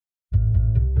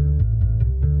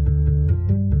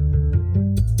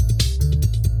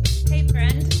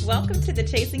to the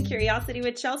Chasing Curiosity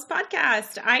with Chelsea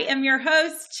podcast. I am your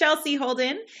host, Chelsea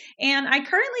Holden, and I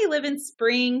currently live in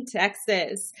Spring,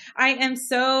 Texas. I am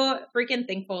so freaking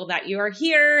thankful that you are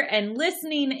here and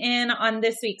listening in on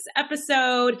this week's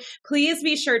episode. Please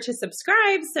be sure to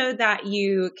subscribe so that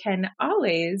you can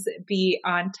always be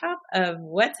on top of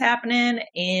what's happening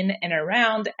in and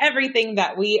around everything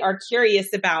that we are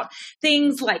curious about.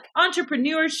 Things like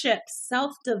entrepreneurship,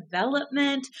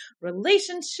 self-development,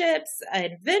 relationships,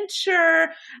 adventure.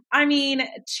 I mean,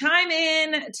 chime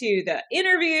in to the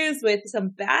interviews with some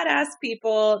badass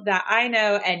people that I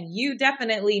know and you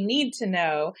definitely need to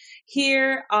know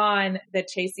here on the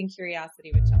Chasing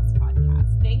Curiosity with Chelsea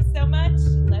podcast. Thanks so much.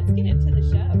 Let's get into the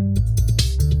show.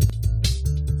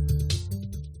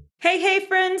 Hey,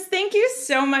 friends. Thank you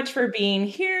so much for being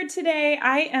here today.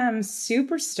 I am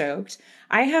super stoked.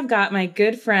 I have got my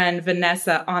good friend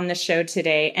Vanessa on the show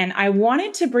today, and I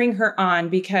wanted to bring her on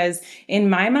because in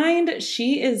my mind,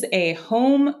 she is a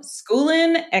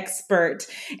homeschooling expert.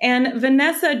 And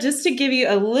Vanessa, just to give you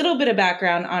a little bit of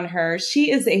background on her,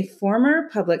 she is a former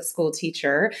public school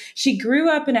teacher. She grew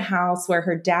up in a house where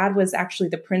her dad was actually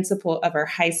the principal of her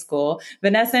high school.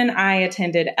 Vanessa and I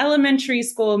attended elementary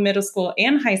school, middle school,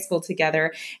 and high school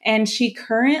together, and she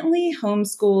currently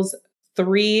homeschools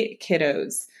 3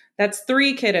 kiddos. That's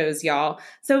 3 kiddos, y'all.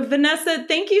 So Vanessa,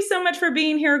 thank you so much for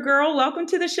being here, girl. Welcome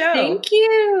to the show. Thank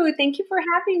you. Thank you for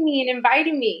having me and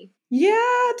inviting me.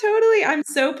 Yeah, totally. I'm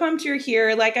so pumped you're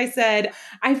here. Like I said,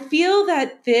 I feel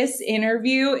that this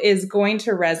interview is going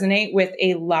to resonate with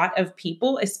a lot of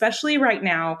people, especially right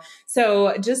now.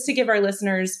 So just to give our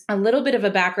listeners a little bit of a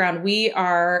background, we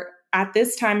are at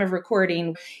this time of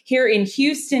recording here in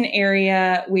Houston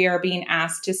area, we are being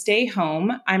asked to stay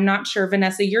home. I'm not sure,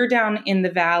 Vanessa, you're down in the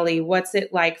Valley. What's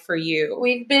it like for you?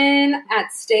 We've been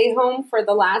at stay home for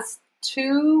the last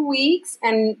 2 weeks,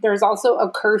 and there's also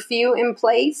a curfew in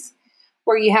place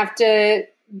where you have to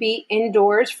be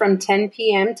indoors from 10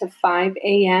 p.m. to 5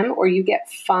 a.m. or you get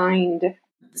fined.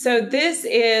 So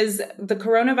the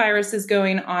coronavirus is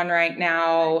going on right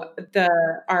now.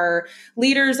 Our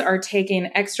leaders are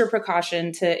taking extra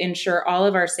precaution to ensure all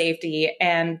of our safety.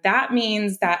 And that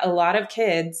means that a lot of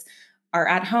kids are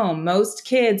at home. Most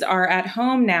kids are at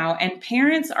home now, and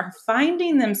parents are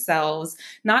finding themselves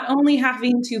not only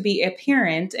having to be a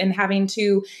parent and having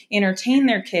to entertain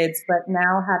their kids, but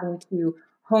now having to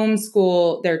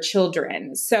homeschool their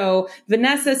children. So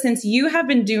Vanessa, since you have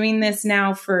been doing this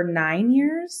now for 9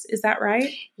 years, is that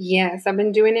right? Yes, I've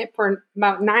been doing it for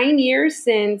about 9 years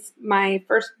since my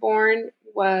firstborn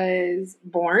was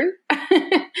born.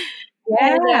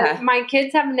 Yeah. And, my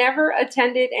kids have never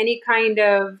attended any kind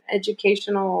of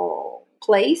educational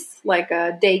place like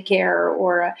a daycare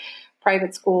or a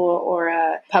private school or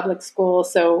a public school.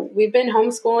 So we've been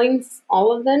homeschooling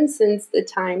all of them since the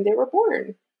time they were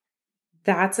born.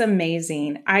 That's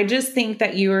amazing. I just think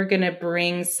that you are going to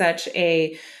bring such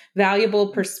a valuable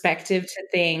perspective to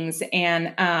things.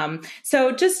 And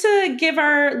so just to give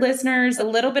our listeners a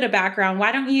little bit of background,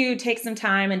 why don't you take some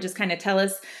time and just kind of tell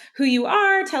us who you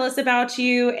are, tell us about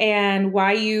you, and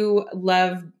why you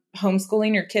love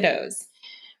homeschooling your kiddos?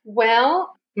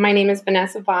 Well, my name is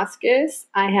Vanessa Vasquez.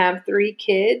 I have 3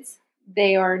 kids.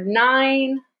 They are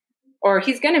 9, or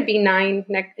he's going to be 9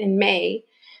 in May.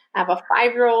 I have a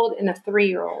 5-year-old and a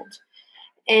 3-year-old.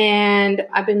 And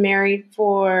I've been married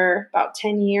for about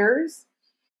 10 years.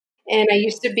 And I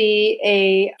used to be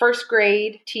a first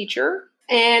grade teacher.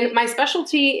 And my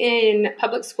specialty in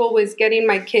public school was getting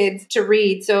my kids to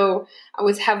read. So I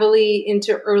was heavily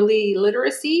into early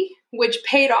literacy, which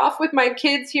paid off with my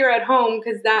kids here at home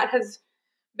because that has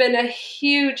been a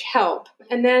huge help.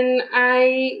 And then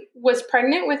I was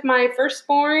pregnant with my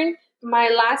firstborn my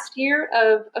last year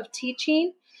of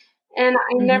teaching. And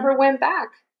I never went back.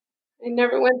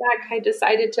 I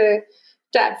decided to,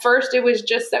 at first it was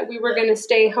just that we were going to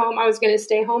stay home. I was going to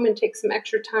stay home and take some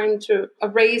extra time to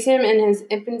raise him in his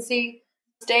infancy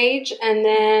stage. And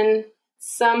then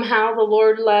somehow the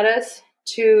Lord led us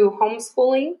to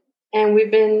homeschooling. And we've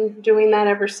been doing that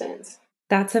ever since.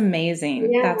 That's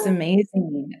amazing. Yeah. That's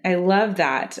amazing. I love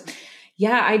that.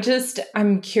 Yeah,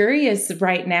 I'm curious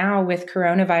right now with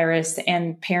coronavirus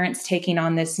and parents taking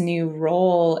on this new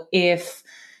role, if,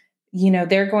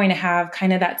 they're going to have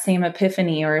kind of that same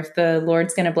epiphany, or if the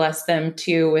Lord's going to bless them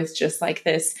too with just like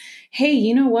this, hey,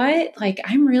 you know what? Like,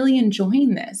 I'm really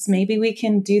enjoying this. Maybe we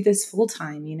can do this full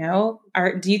time,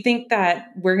 do you think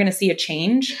that we're going to see a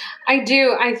change? I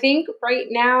do. I think right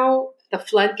now the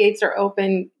floodgates are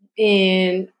open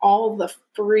in all the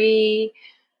free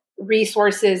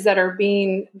resources that are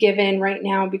being given right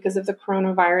now because of the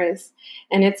coronavirus.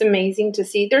 And it's amazing to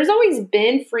see. There's always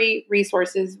been free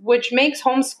resources, which makes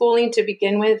homeschooling to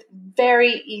begin with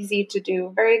very easy to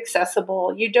do, very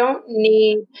accessible. You don't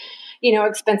need,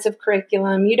 expensive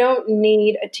curriculum. You don't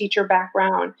need a teacher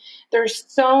background. There's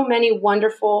so many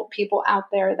wonderful people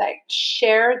out there that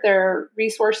share their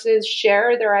resources,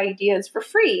 share their ideas for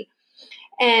free.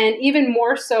 And even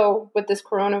more so with this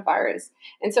coronavirus.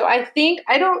 And so I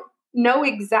don't know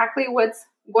exactly what's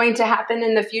going to happen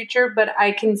in the future, but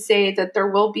I can say that there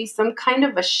will be some kind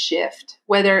of a shift,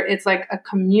 whether it's like a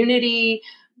community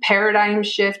paradigm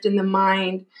shift in the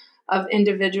mind of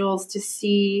individuals to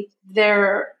see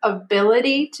their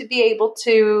ability to be able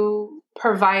to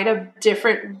provide a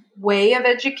different way of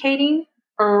educating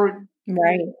or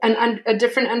a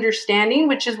different understanding,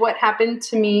 which is what happened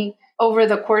to me over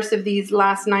the course of these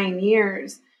last 9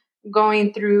 years,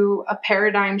 going through a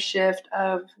paradigm shift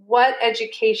of what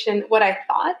I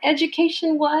thought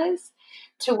education was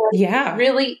to what it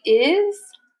really is.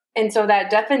 And so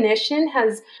that definition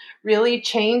has really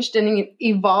changed and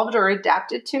evolved or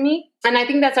adapted to me. And I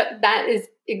think that is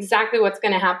exactly what's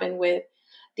going to happen with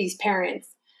these parents.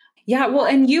 Yeah, well,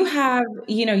 and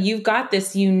you've got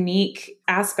this unique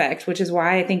aspect, which is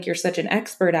why I think you're such an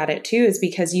expert at it too, is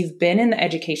because you've been in the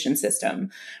education system,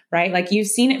 right? Like you've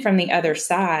seen it from the other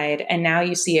side, and now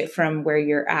you see it from where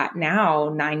you're at now,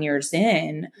 9 years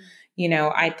in.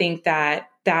 I think that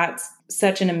that's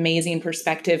such an amazing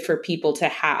perspective for people to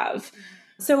have.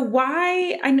 So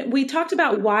we talked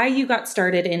about why you got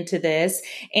started into this,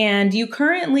 and you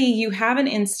have an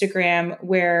Instagram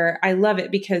where I love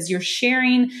it because you're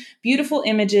sharing beautiful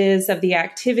images of the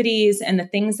activities and the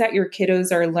things that your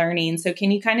kiddos are learning. So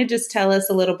can you kind of just tell us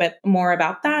a little bit more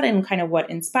about that and kind of what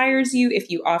inspires you,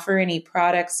 if you offer any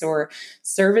products or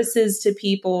services to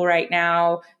people right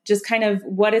now, just kind of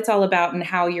what it's all about and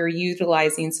how you're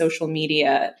utilizing social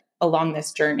media along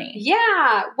this journey?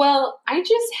 Yeah, well, I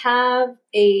just have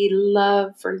a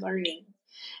love for learning.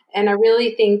 And I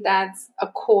really think that's a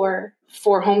core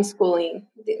for homeschooling.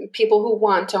 People who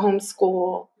want to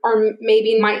homeschool or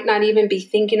maybe might not even be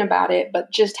thinking about it,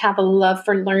 but just have a love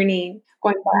for learning.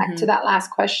 Going back to that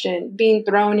last question, being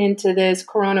thrown into this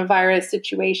coronavirus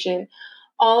situation,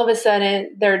 all of a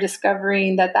sudden they're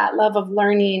discovering that love of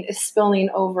learning is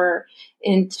spilling over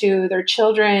into their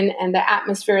children and the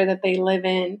atmosphere that they live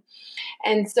in.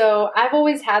 And so I've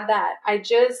always had that.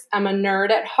 I'm a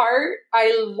nerd at heart.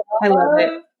 I love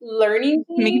it. Learning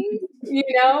things.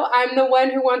 I'm the one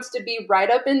who wants to be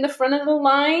right up in the front of the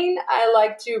line. I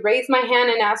like to raise my hand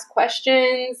and ask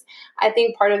questions. I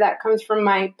think part of that comes from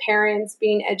my parents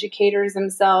being educators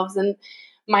themselves and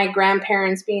my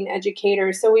grandparents being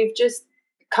educators. So we've just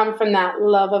come from that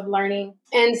love of learning.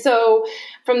 And so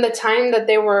from the time that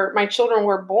my children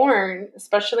were born,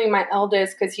 especially my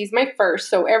eldest, because he's my first,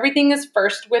 so everything is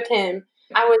first with him,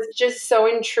 I was just so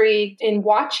intrigued in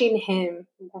watching him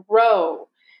grow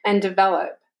and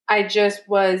develop. I just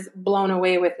was blown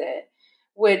away with it,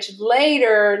 which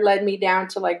later led me down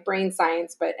to like brain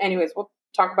science. But anyways, we'll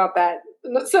talk about that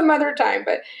some other time.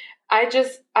 But I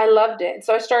loved it.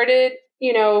 So I started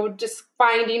just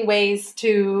finding ways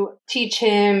to teach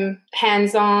him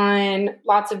hands-on,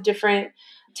 lots of different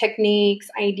techniques,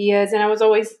 ideas. And I was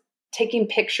always taking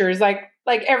pictures, like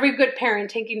every good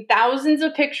parent, taking thousands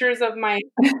of pictures of my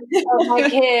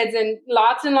kids and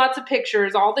lots of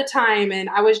pictures all the time. And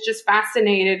I was just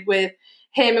fascinated with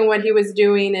him and what he was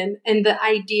doing and the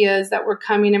ideas that were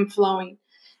coming and flowing.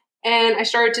 And I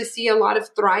started to see a lot of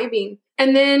thriving.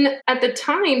 And then at the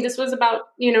time, this was about,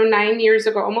 9 years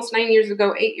ago, almost 9 years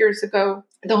ago, 8 years ago,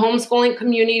 the homeschooling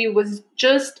community was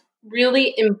just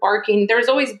really embarking. There's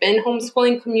always been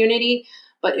homeschooling community,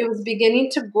 but it was beginning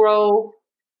to grow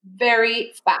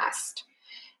very fast.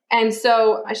 And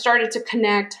so I started to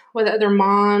connect with other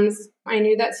moms. I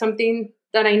knew that's something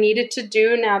that I needed to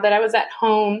do now that I was at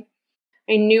home.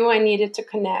 I knew I needed to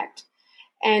connect.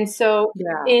 And so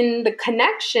in the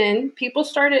connection, people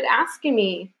started asking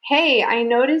me, hey, I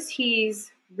notice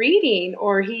he's reading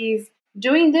or he's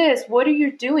doing this. What are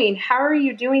you doing? How are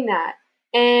you doing that?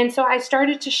 And so I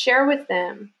started to share with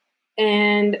them.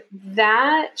 And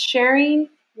that sharing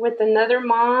with another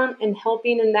mom and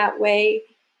helping in that way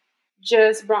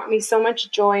just brought me so much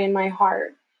joy in my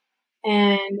heart.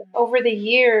 And over the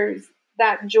years,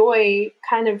 that joy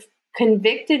kind of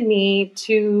convicted me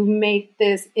to make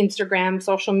this Instagram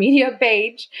social media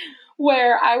page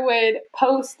where I would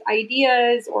post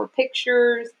ideas or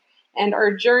pictures and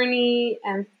our journey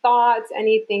and thoughts,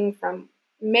 anything from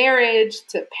marriage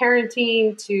to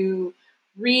parenting to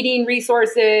reading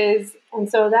resources. And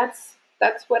so that's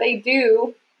what I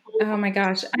do Oh my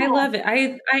gosh. I love it.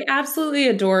 I absolutely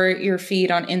adore your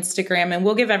feed on Instagram, and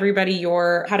we'll give everybody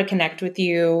your how to connect with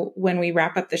you when we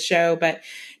wrap up the show. But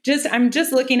I'm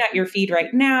just looking at your feed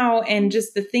right now and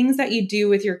just the things that you do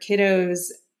with your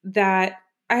kiddos that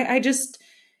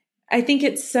I think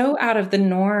it's so out of the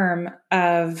norm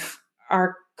of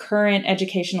our current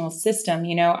educational system.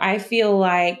 I feel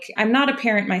like I'm not a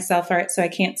parent myself, right? So I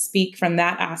can't speak from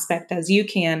that aspect as you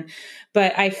can,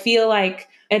 but I feel like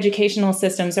educational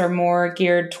systems are more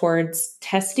geared towards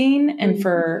testing and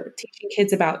for teaching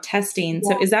kids about testing.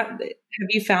 So have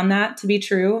you found that to be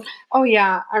true? Oh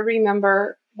yeah. I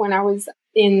remember when I was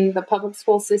in the public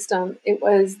school system,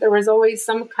 there was always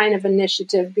some kind of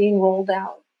initiative being rolled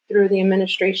out through the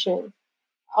administration,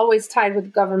 always tied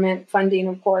with government funding,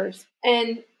 of course.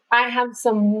 And I have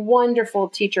some wonderful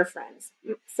teacher friends.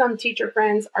 Some teacher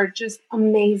friends are just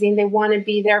amazing. They want to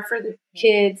be there for the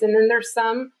kids. And then there's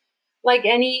some, like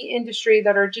any industry,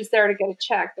 that are just there to get a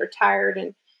check. They're tired.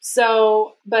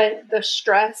 But the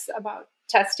stress about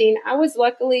testing, I was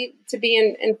luckily to be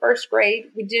in first grade.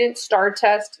 We didn't STAR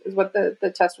test, is what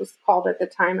the test was called at the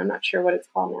time. I'm not sure what it's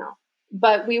called now.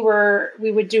 But we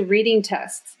would do reading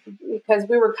tests because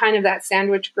we were kind of that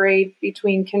sandwich grade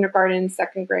between kindergarten and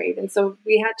second grade. And so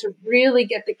we had to really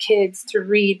get the kids to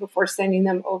read before sending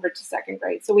them over to second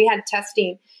grade. So we had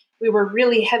testing. We were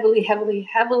really heavily, heavily,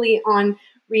 heavily on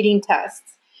reading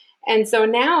tests. And so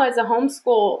now as a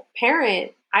homeschool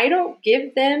parent, I don't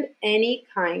give them any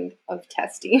kind of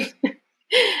testing.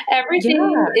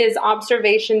 Everything is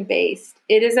observation based.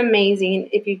 It is amazing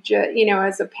if you just,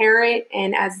 as a parent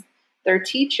and as their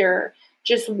teacher,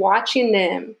 just watching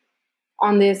them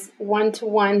on this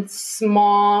one-to-one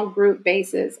small group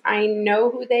basis. I know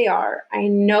who they are. I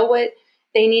know what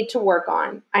they need to work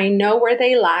on. I know where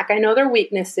they lack. I know their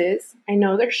weaknesses. I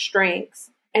know their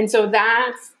strengths. And so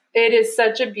it is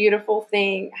such a beautiful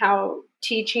thing how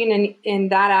teaching in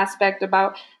that aspect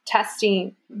about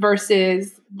testing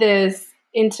versus this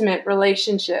intimate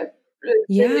relationship.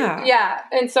 Yeah. Yeah.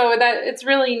 And so that it's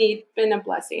really been a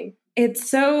blessing. It's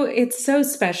so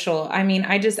special. I mean,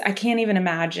 I can't even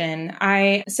imagine.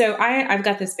 I've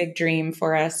got this big dream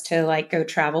for us to like go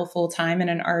travel full time in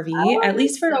an RV, at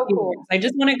least for a few years. I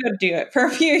just want to go do it for a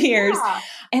few years. Yeah.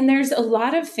 And there's a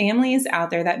lot of families out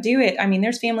there that do it. I mean,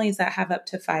 there's families that have up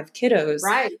to 5 kiddos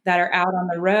that are out on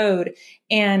the road.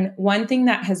 And one thing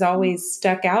that has always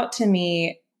stuck out to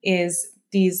me is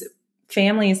these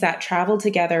families that travel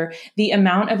together, the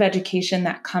amount of education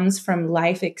that comes from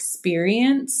life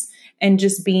experience and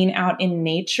just being out in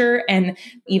nature and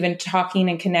even talking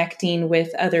and connecting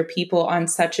with other people on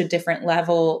such a different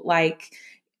level. Like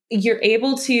you're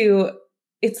able to,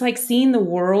 it's like seeing the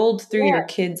world through your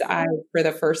kids' eyes for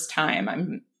the first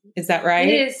time. Is that right?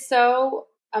 It is so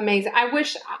amazing. I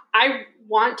wish I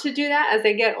want to do that as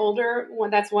they get older.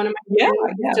 That's one of my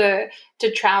dreams,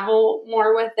 to travel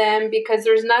more with them, because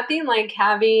there's nothing like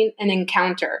having an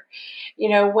encounter.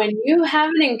 When you have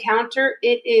an encounter,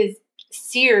 it is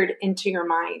seared into your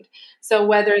mind. So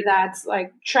whether that's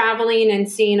like traveling and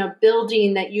seeing a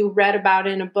building that you read about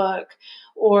in a book,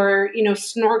 or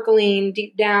snorkeling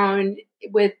deep down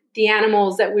with the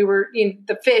animals that we were,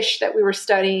 the fish that we were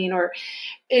studying, or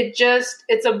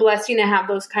it's a blessing to have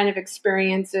those kind of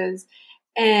experiences.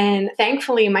 And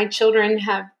thankfully my children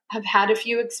have had a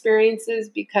few experiences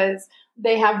because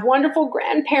they have wonderful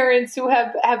grandparents who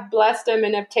have blessed them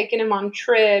and have taken them on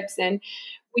trips. And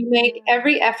we make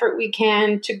every effort we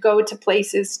can to go to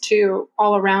places too,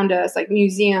 all around us, like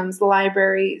museums,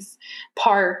 libraries,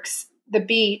 parks, the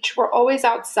beach. We're always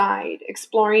outside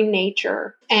exploring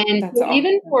nature. And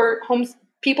even for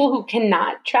people who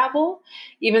cannot travel,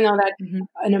 even though that's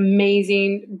an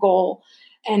amazing goal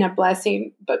and a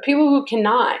blessing, but people who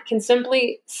cannot can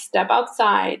simply step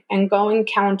outside and go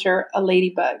encounter a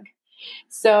ladybug.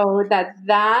 So that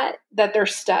they're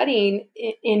studying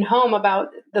in home about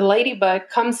the ladybug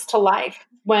comes to life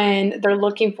when they're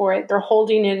looking for it, they're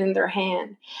holding it in their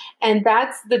hand. And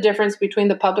that's the difference between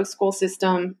the public school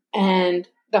system and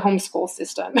the homeschool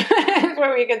system,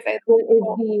 where we can say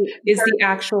is the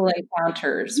actual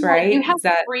encounters, right? You have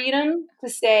freedom to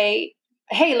say,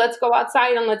 hey, let's go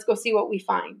outside and let's go see what we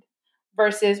find,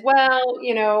 versus,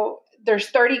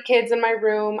 there's 30 kids in my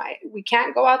room. We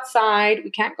can't go outside. We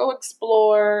can't go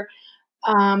explore.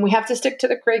 We have to stick to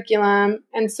the curriculum.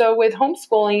 And so with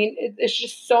homeschooling, it's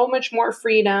just so much more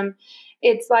freedom.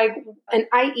 It's like an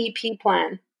IEP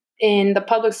plan. In the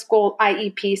public school,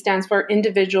 IEP stands for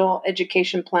Individual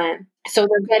Education Plan. So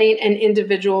they're getting an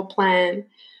individual plan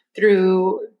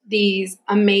through these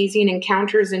amazing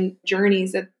encounters and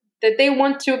journeys that they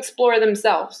want to explore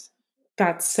themselves.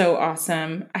 That's so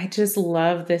awesome. I just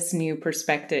love this new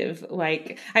perspective.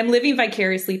 Like I'm living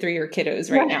vicariously through your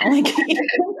kiddos right now. Like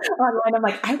online, I'm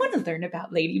like, I want to learn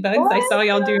about ladybugs. I saw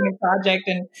y'all doing a project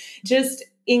and just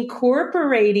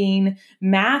incorporating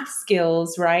math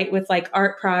skills, right? With like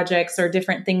art projects or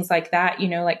different things like that,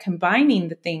 like combining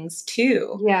the things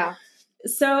too. Yeah.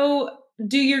 So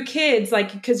do your kids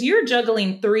like, because you're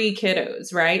juggling 3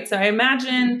 kiddos, right? So I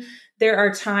imagine there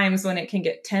are times when it can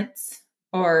get tense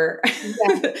or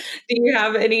Yeah. do you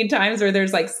have any times where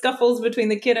there's like scuffles between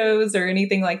the kiddos or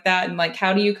anything like that? And like,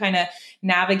 how do you kind of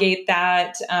navigate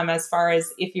that as far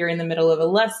as if you're in the middle of a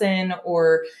lesson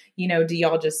or, do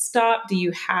y'all just stop? Do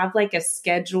you have like a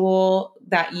schedule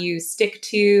that you stick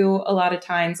to a lot of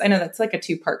times? I know that's like a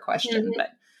 2-part question,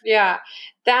 but. Yeah,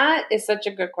 that is such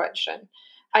a good question.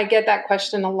 I get that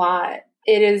question a lot.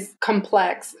 It is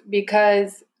complex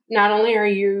because not only are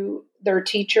you their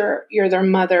teacher, you're their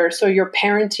mother. So you're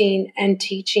parenting and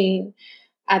teaching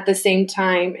at the same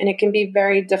time. And it can be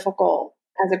very difficult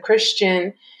as a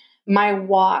Christian. My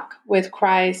walk with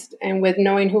Christ and with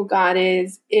knowing who God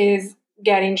is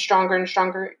getting stronger and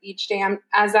stronger each day.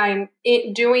 As I'm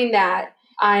doing that,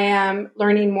 I am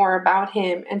learning more about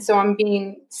him. And so I'm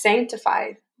being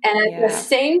sanctified. And at the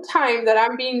same time that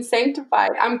I'm being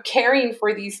sanctified, I'm caring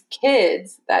for these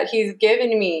kids that he's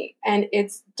given me. And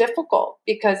it's difficult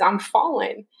because I'm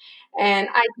fallen and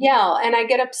I yell and I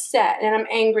get upset and I'm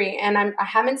angry and I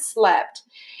haven't slept.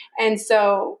 And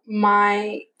so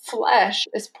my flesh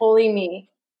is pulling me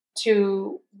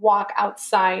to walk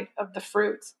outside of the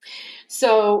fruits.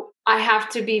 So I have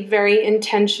to be very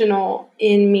intentional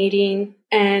in meeting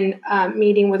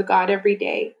with God every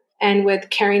day and with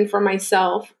caring for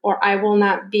myself, or I will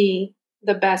not be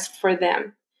the best for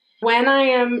them. When I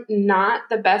am not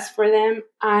the best for them,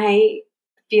 I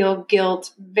feel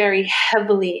guilt very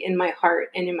heavily in my heart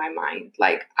and in my mind.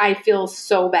 Like I feel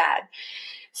so bad.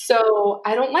 So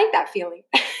I don't like that feeling.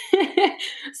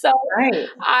 So Right.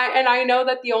 I know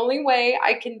that the only way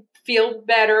I can feel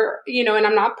better, and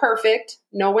I'm not perfect.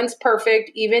 No one's perfect,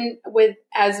 even with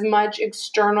as much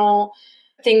external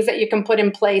things that you can put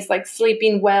in place, like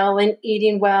sleeping well and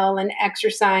eating well and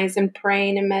exercise and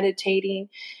praying and meditating.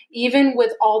 Even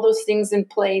with all those things in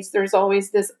place, there's always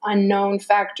this unknown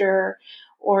factor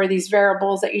or these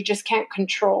variables that you just can't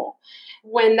control.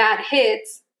 When that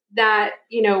hits, that,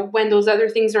 when those other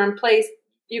things are in place,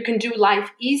 you can do life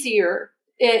easier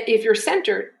if you're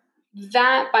centered.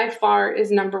 That by far is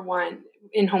number one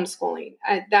in homeschooling.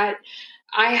 That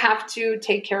I have to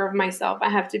take care of myself. I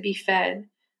have to be fed.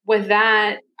 With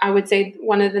that, I would say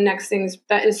one of the next things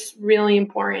that is really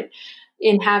important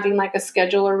in having like a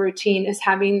schedule or routine is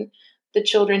having the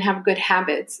children have good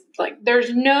habits. Like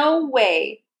there's no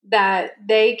way that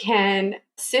they can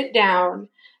sit down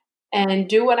and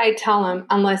do what I tell them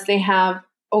unless they have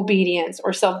obedience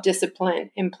or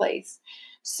self-discipline in place.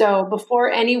 So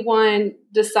before anyone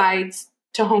decides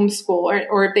to homeschool,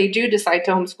 or if they do decide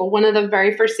to homeschool, one of the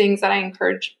very first things that I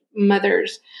encourage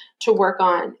mothers to work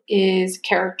on is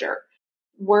character.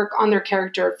 Work on their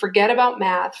character. Forget about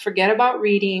math, forget about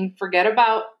reading, forget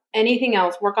about anything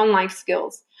else. Work on life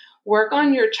skills. Work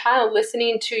on your child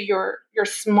listening to your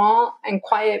small and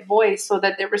quiet voice so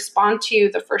that they respond to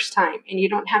you the first time and you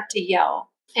don't have to yell.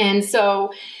 And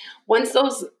so once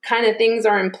those kind of things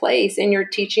are in place and you're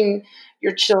teaching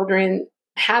your children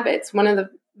habits, one of the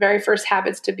very first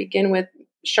habits to begin with,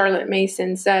 Charlotte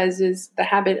Mason says, is the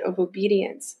habit of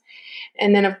obedience.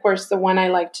 And then, of course, the one I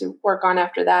like to work on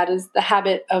after that is the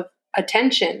habit of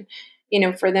attention,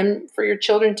 for your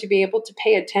children to be able to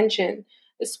pay attention,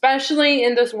 especially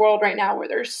in this world right now where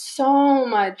there's so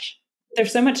much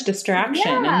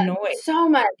distraction and noise. So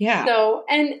much. Yeah. So,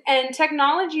 and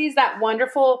technology is that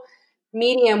wonderful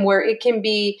medium where it can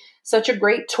be such a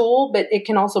great tool, but it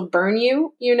can also burn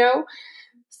you,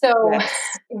 So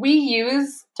we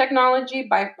use technology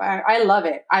I love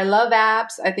it. I love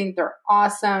apps. I think they're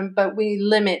awesome, but we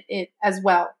limit it as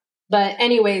well. But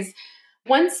anyways,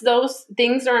 once those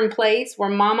things are in place where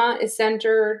mama is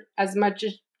centered as much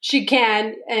as she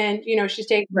can, and, she's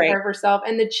taking care of herself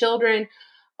and the children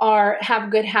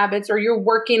have good habits, or you're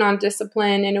working on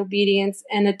discipline and obedience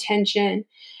and attention,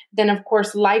 then of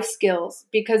course life skills,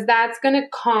 because that's going to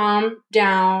calm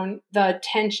down the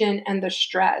tension and the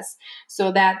stress so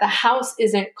that the house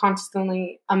isn't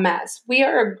constantly a mess. We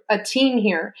are a team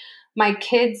here. My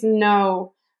kids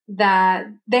know that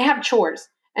they have chores.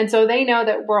 And so they know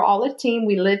that we're all a team.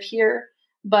 We live here,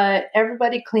 but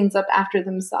everybody cleans up after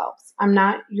themselves. I'm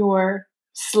not your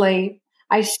slave.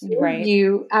 I serve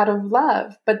you out of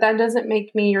love, but that doesn't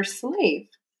make me your slave,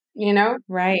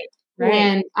 Right. Right.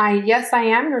 And yes, I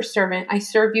am your servant. I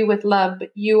serve you with love, but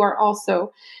you are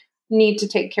also need to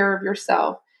take care of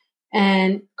yourself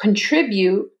and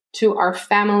contribute to our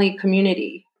family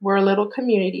community. We're a little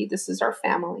community. This is our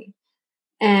family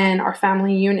and our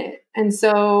family unit. And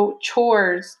so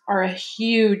chores are a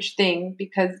huge thing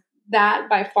because that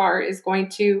by far is going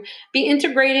to be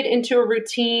integrated into a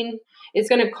routine. It's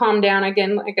going to calm down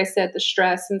again, like I said, the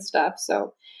stress and stuff.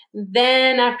 So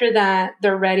then after that,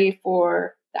 they're ready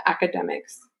for the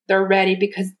academics. They're ready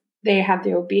because they have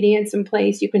the obedience in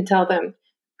place. You can tell them,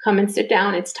 come and sit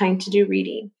down. It's time to do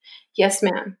reading. Yes,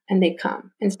 ma'am. And they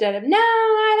come instead of, no,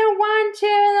 I don't want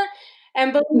to.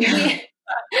 And believe me,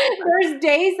 there's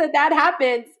days that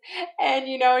happens. And,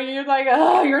 you're like,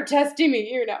 oh, you're testing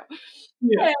me,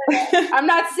 Yeah. I'm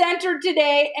not centered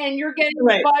today and you're getting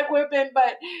Right. butt whipping,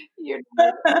 but you're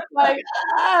like,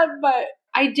 but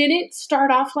I didn't start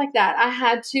off like that. I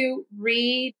had to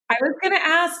read. I was going to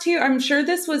ask too, I'm sure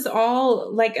this was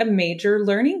all like a major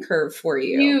learning curve for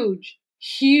you.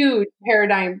 Huge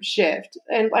paradigm shift.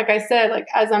 And like I said, like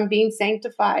as I'm being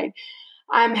sanctified,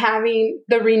 I'm having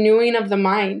the renewing of the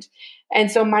mind. And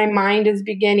so my mind is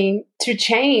beginning to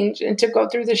change and to go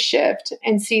through the shift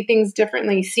and see things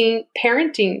differently, seeing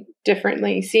parenting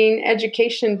differently, seeing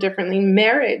education differently,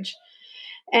 marriage.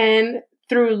 And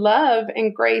through love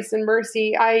and grace and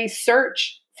mercy, I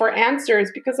search for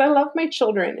answers because I love my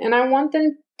children and I want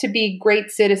them to be great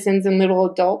citizens and little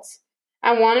adults.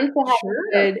 I want them to have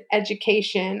a good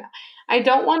education. I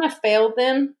don't want to fail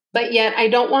them, but yet I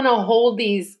don't want to hold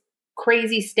these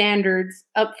crazy standards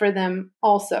up for them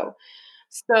also.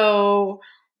 So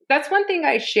that's one thing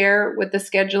I share with the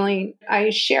scheduling. I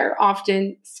share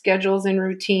often schedules and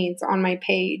routines on my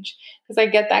page because I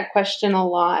get that question a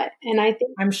lot. And I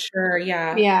think I'm sure,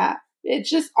 yeah. Yeah. It's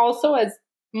just also as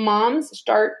moms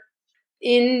start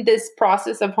in this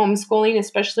process of homeschooling,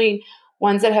 especially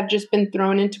ones that have just been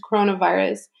thrown into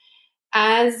coronavirus,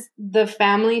 as the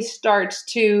family starts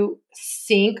to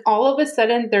sync, all of a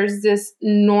sudden there's this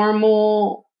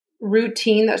normal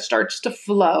routine that starts to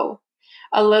flow.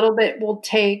 A little bit will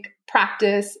take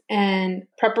practice and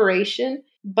preparation,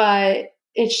 but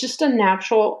it's just a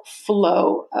natural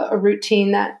flow, a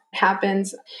routine that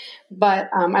happens. But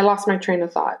I lost my train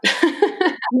of thought.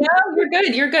 No, you're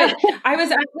good. You're good. I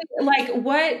was actually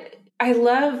like, I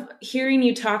love hearing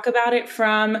you talk about it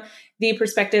from the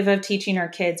perspective of teaching our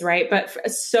kids, right? But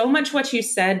so much what you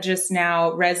said just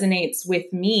now resonates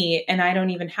with me, and I don't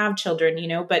even have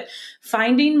children, but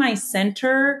finding my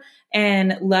center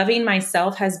and loving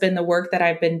myself has been the work that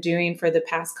I've been doing for the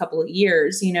past couple of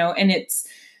years, and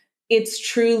it's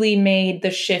truly made the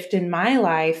shift in my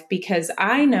life because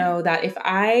I know that if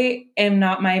I am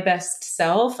not my best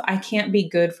self, I can't be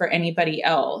good for anybody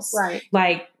else. Right.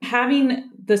 Like having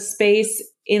the space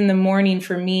in the morning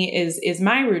for me is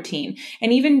my routine.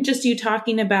 And even just you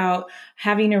talking about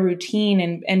having a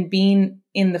routine and being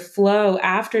in the flow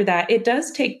after that, it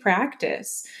does take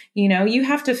practice. You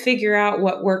have to figure out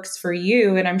what works for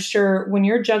you. And I'm sure when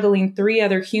you're juggling 3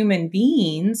 other human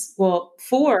beings,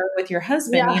 4 with your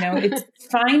husband, it's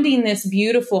finding this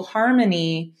beautiful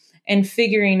harmony and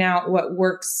figuring out what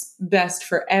works best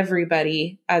for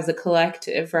everybody as a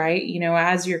collective, right?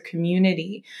 As your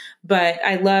community. But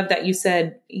I love that you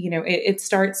said, it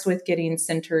starts with getting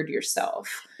centered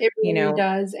yourself. It really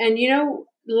does. And,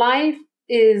 life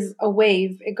is a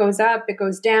wave. It goes up, it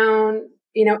goes down.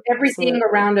 Everything Absolutely.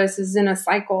 around us is in a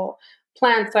cycle,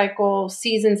 plant cycle,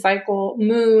 season cycle,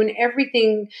 moon,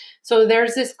 everything. So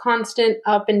there's this constant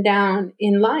up and down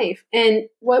in life. And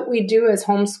what we do as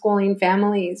homeschooling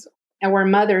families and we're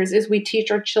mothers is we teach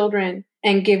our children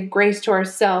and give grace to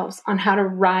ourselves on how to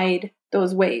ride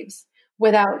those waves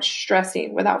without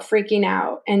stressing, without freaking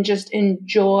out, and just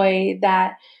enjoy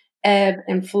that ebb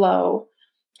and flow.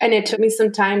 And it took me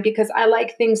some time because I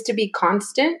like things to be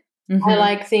constant. Mm-hmm. I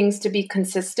like things to be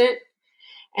consistent.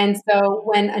 And so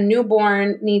when a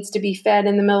newborn needs to be fed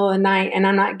in the middle of the night and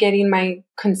I'm not getting my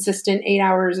consistent 8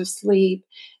 hours of sleep,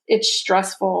 it's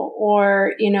stressful.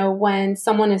 Or, when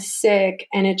someone is sick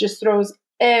and it just throws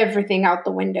everything out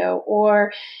the window.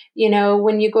 Or,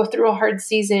 when you go through a hard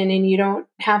season and you don't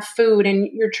have food and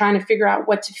you're trying to figure out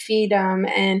what to feed them.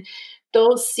 And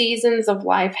those seasons of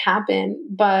life happen,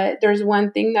 but there's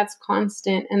one thing that's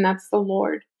constant, and that's the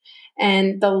Lord.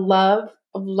 And the love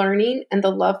of learning and the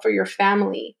love for your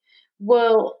family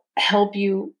will help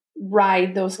you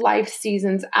ride those life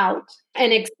seasons out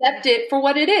and accept it for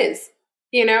what it is,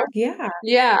 Yeah.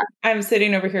 Yeah. I'm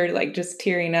sitting over here like just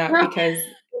tearing up because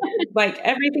like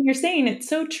everything you're saying, it's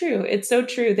so true. It's so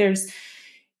true. There's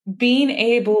being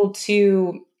able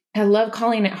to I love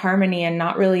calling it harmony and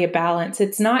not really a balance.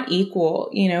 It's not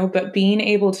equal, but being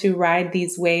able to ride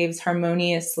these waves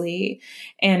harmoniously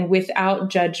and without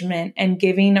judgment and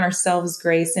giving ourselves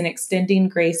grace and extending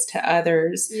grace to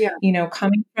others, Yeah.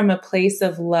 Coming from a place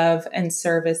of love and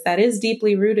service that is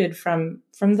deeply rooted from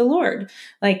the Lord.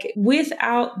 Like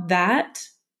without that,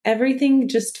 everything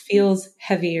just feels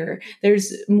heavier.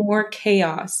 There's more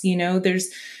chaos,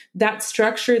 there's that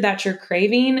structure that you're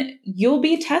craving, you'll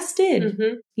be tested.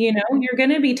 Mm-hmm. You're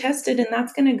going to be tested and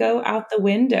that's going to go out the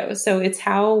window. So it's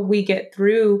how we get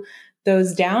through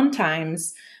those down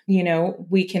times.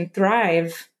 We can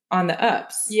thrive on the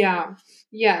ups. Yeah.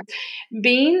 Yeah.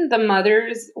 Being the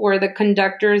mothers or the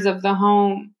conductors of the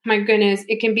home, my goodness,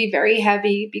 it can be very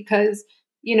heavy because,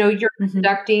 you're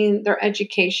conducting their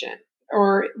education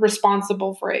or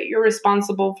responsible for it. You're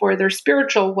responsible for their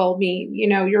spiritual well-being.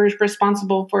 You're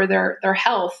responsible for their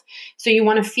health. So you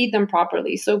want to feed them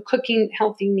properly. So cooking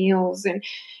healthy meals and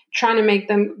trying to make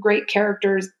them great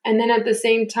characters. And then at the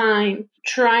same time,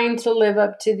 trying to live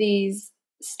up to these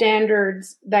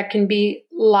standards that can be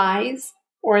lies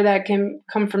or that can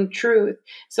come from truth.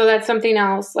 So that's something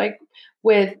else, like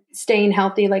with staying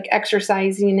healthy, like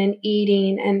exercising and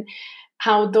eating, and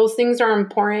how those things are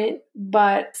important.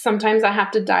 But sometimes I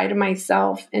have to die to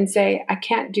myself and say, I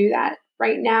can't do that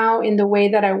right now in the way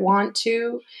that I want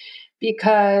to,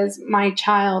 because my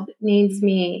child needs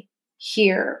me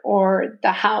here, or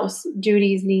the house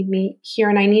duties need me here,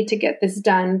 and I need to get this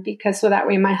done because so that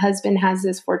way my husband has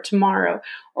this for tomorrow,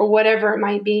 or whatever it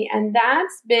might be. And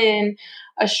that's been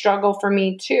a struggle for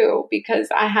me too, because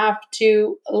I have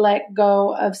to let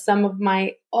go of some of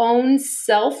my own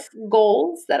self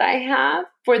goals that I have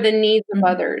for the needs of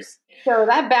others. So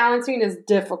that balancing is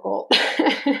difficult.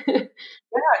 Yeah,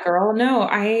 girl. No,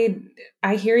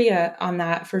 I hear you on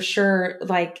that for sure.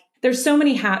 Like there's so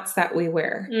many hats that we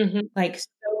wear. Like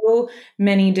so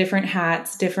many different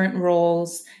hats, different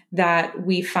roles that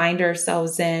we find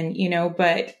ourselves in,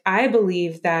 but I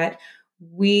believe that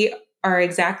we are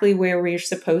exactly where we're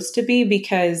supposed to be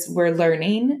because we're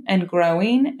learning and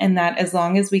growing, and that as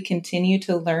long as we continue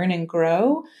to learn and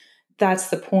grow, that's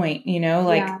the point,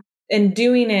 like Yeah. and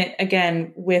doing it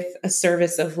again with a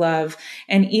service of love.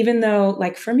 And even though,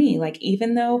 like for me, like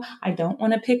even though I don't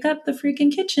want to pick up the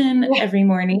freaking kitchen every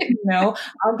morning,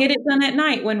 I'll get it done at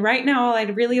night, when right now all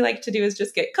I'd really like to do is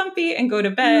just get comfy and go to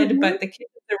bed. But the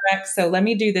kids are wrecked. So let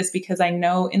me do this because I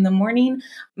know in the morning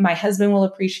my husband will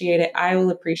appreciate it. I will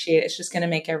appreciate it. It's just going to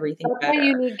make everything better.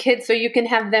 You need kids so you can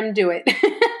have them do it.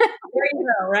 There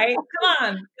you go, right? Come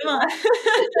on.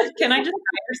 Can I just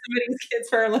hire somebody's kids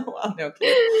for a little while? No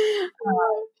kidding.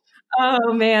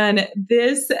 Oh man,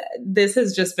 this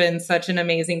has just been such an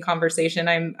amazing conversation.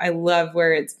 I love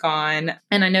where it's gone.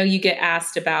 And I know you get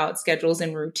asked about schedules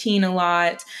and routine a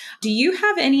lot. Do you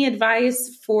have any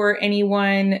advice for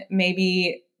anyone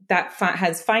maybe that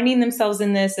has finding themselves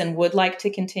in this and would like to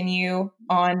continue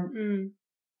on?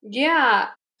 Yeah,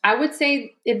 I would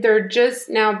say if they're just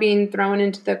now being thrown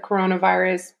into the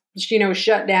coronavirus,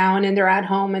 shut down, and they're at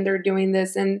home and they're doing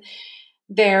this and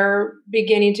they're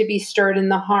beginning to be stirred in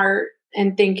the heart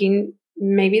and thinking,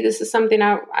 maybe this is something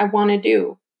I want to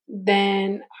do,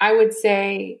 then I would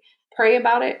say pray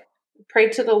about it. Pray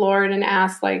to the Lord and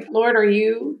ask, like, Lord,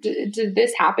 did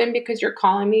this happen because you're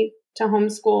calling me to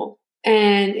homeschool?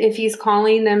 And if he's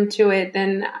calling them to it,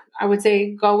 then I would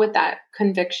say go with that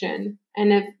conviction.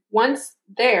 And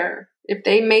if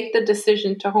they make the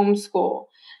decision to homeschool,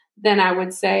 then I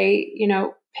would say,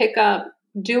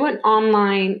 do an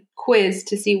online quiz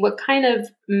to see what kind of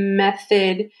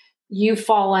method you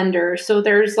fall under. So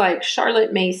there's like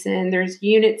Charlotte Mason, there's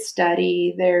unit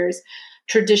study, there's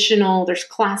traditional, there's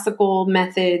classical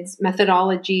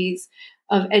methodologies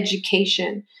of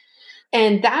education.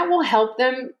 And that will help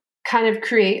them kind of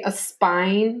create a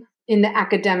spine in the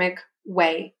academic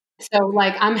way. So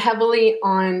like I'm heavily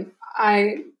on,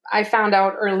 I found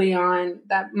out early on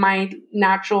that my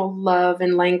natural love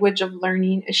and language of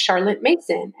learning is Charlotte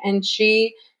Mason. And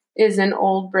she is an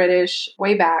old British,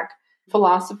 way back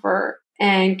philosopher,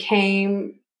 and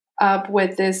came up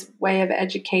with this way of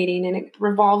educating. And it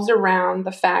revolves around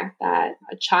the fact that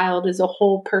a child is a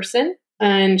whole person.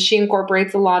 And she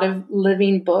incorporates a lot of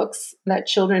living books that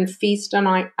children feast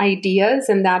on ideas.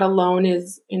 And that alone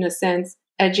is, in a sense,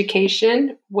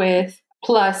 education, with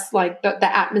plus like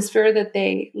the atmosphere that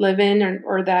they live in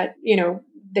or that,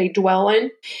 they dwell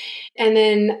in. And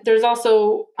then there's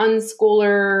also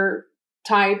unschooler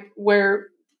type where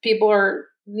people are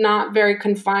not very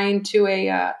confined to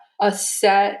a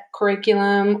set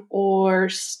curriculum or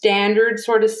standard,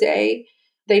 sort of say,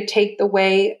 they take the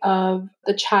way of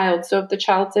the child. So if the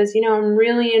child says, I'm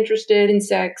really interested in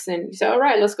insects, and you say, all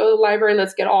right, let's go to the library,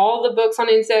 let's get all the books on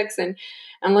insects and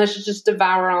let's just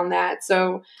devour on that.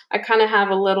 So I kind of have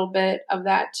a little bit of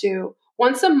that too.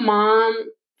 Once a mom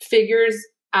figures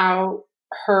out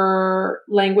her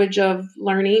language of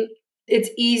learning, it's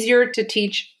easier to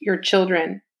teach your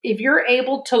children. If you're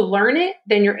able to learn it,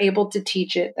 then you're able to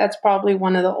teach it. That's probably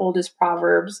one of the oldest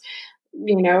proverbs.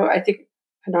 I think,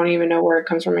 I don't even know where it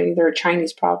comes from, either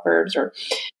Chinese proverbs or.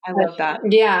 I love that.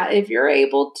 Yeah, if you're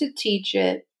able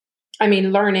to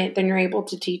learn it, then you're able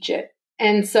to teach it.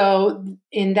 And so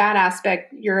in that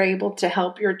aspect, you're able to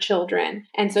help your children.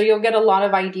 And so you'll get a lot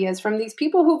of ideas from these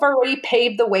people who've already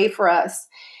paved the way for us.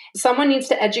 Someone needs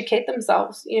to educate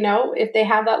themselves. If they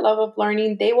have that love of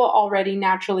learning, they will already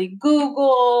naturally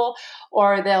Google,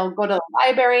 or they'll go to the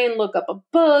library and look up a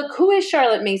book. Who is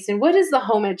Charlotte Mason? What is the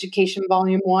Home Education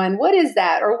Volume 1? What is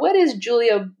that? Or what is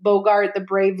Julia Bogart, the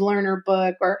Brave Learner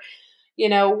book? Or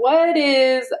what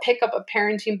is pick up a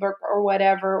parenting book or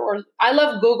whatever. Or I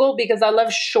love Google because I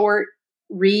love short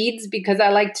reads, because I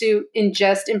like to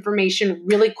ingest information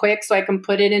really quick so I can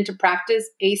put it into practice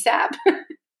ASAP.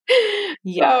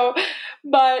 Yeah.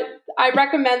 But I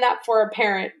recommend that for a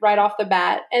parent right off the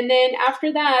bat. And then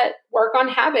after that, work on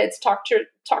habits, talk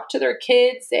to their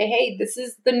kids, say, hey, this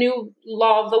is the new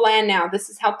law of the land now. This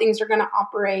is how things are going to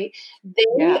operate.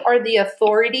 They are the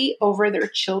authority over their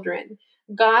children.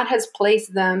 God has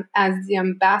placed them as the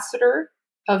ambassador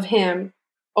of him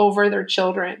over their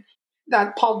children.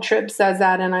 That Paul Tripp says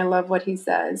that, and I love what he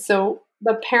says. So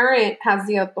the parent has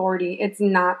the authority. It's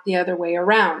not the other way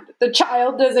around. The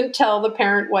child doesn't tell the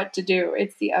parent what to do.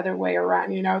 It's the other way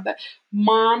around. The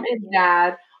mom and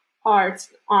dad are to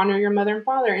honor your mother and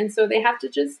father. And so they have to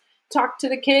just talk to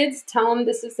the kids, tell them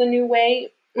this is the new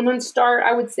way, and then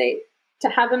I would say, to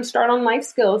have them start on life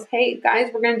skills. Hey,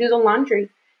 guys, we're going to do the laundry.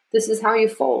 This is how you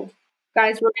fold.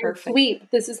 Guys, we're going to sweep.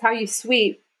 This is how you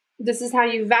sweep. This is how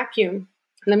you vacuum.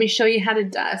 Let me show you how to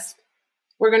dust.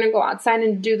 We're going to go outside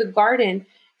and do the garden,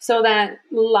 so that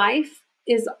life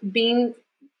is being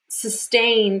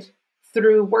sustained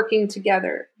through working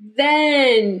together.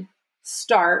 Then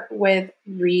start with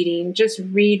reading. Just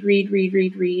read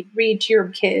to your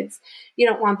kids. You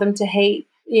don't want them to hate,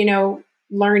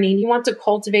 learning. You want to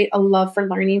cultivate a love for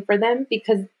learning for them,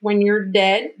 because when you're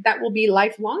dead, that will be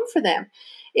lifelong for them.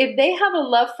 If they have a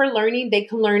love for learning, they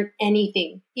can learn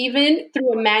anything, even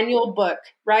through a manual book,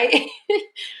 right?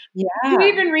 Yeah. Who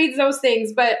even reads those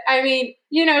things? But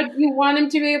you want them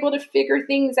to be able to figure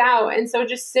things out. And so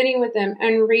just sitting with them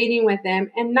and reading with them,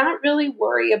 and not really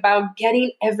worry about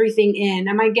getting everything in.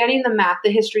 Am I getting the math,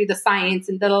 the history, the science,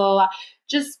 and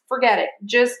just forget it.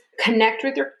 Just connect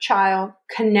with your child,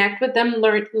 connect with them,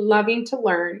 loving to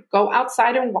learn, go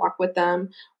outside and walk with them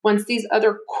once these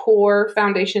other core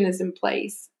foundation is in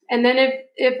place. And then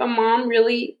if a mom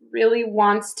really, really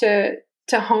wants to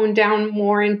hone down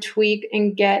more and tweak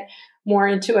and get more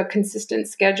into a consistent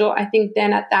schedule, I think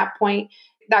then at that point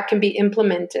that can be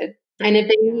implemented. And if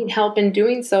they need help in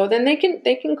doing so, then they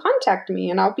can contact me,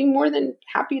 and I'll be more than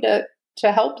happy to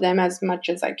help them as much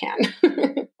as I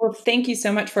can. Well, thank you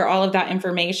so much for all of that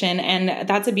information. And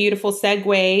that's a beautiful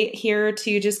segue here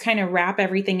to just kind of wrap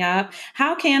everything up.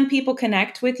 How can people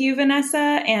connect with you, Vanessa,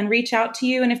 and reach out to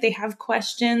you? And if they have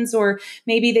questions, or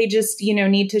maybe they just,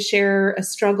 need to share a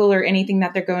struggle or anything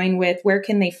that they're going with, where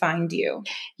can they find you?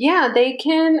 Yeah, they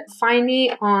can find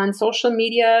me on social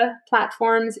media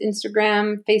platforms,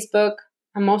 Instagram, Facebook.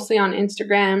 I'm mostly on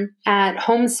Instagram at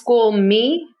Homeschool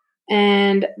Me,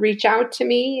 and reach out to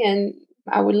me, and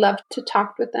I would love to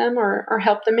talk with them or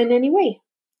help them in any way.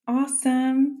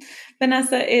 Awesome.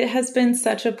 Vanessa, it has been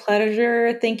such a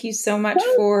pleasure. Thank you so much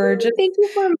for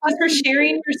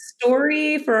sharing your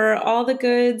story, for all the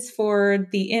goods, for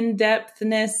the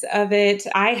in-depthness of it.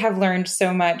 I have learned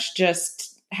so much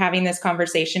just having this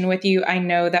conversation with you. I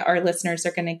know that our listeners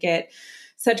are going to get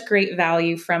such great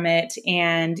value from it.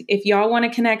 And if y'all want to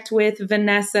connect with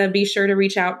Vanessa, be sure to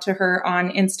reach out to her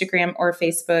on Instagram or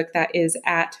Facebook. That is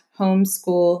at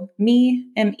Homeschool Me,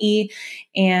 M-E.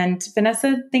 And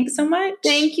Vanessa, thanks so much.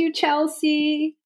 Thank you, Chelsea.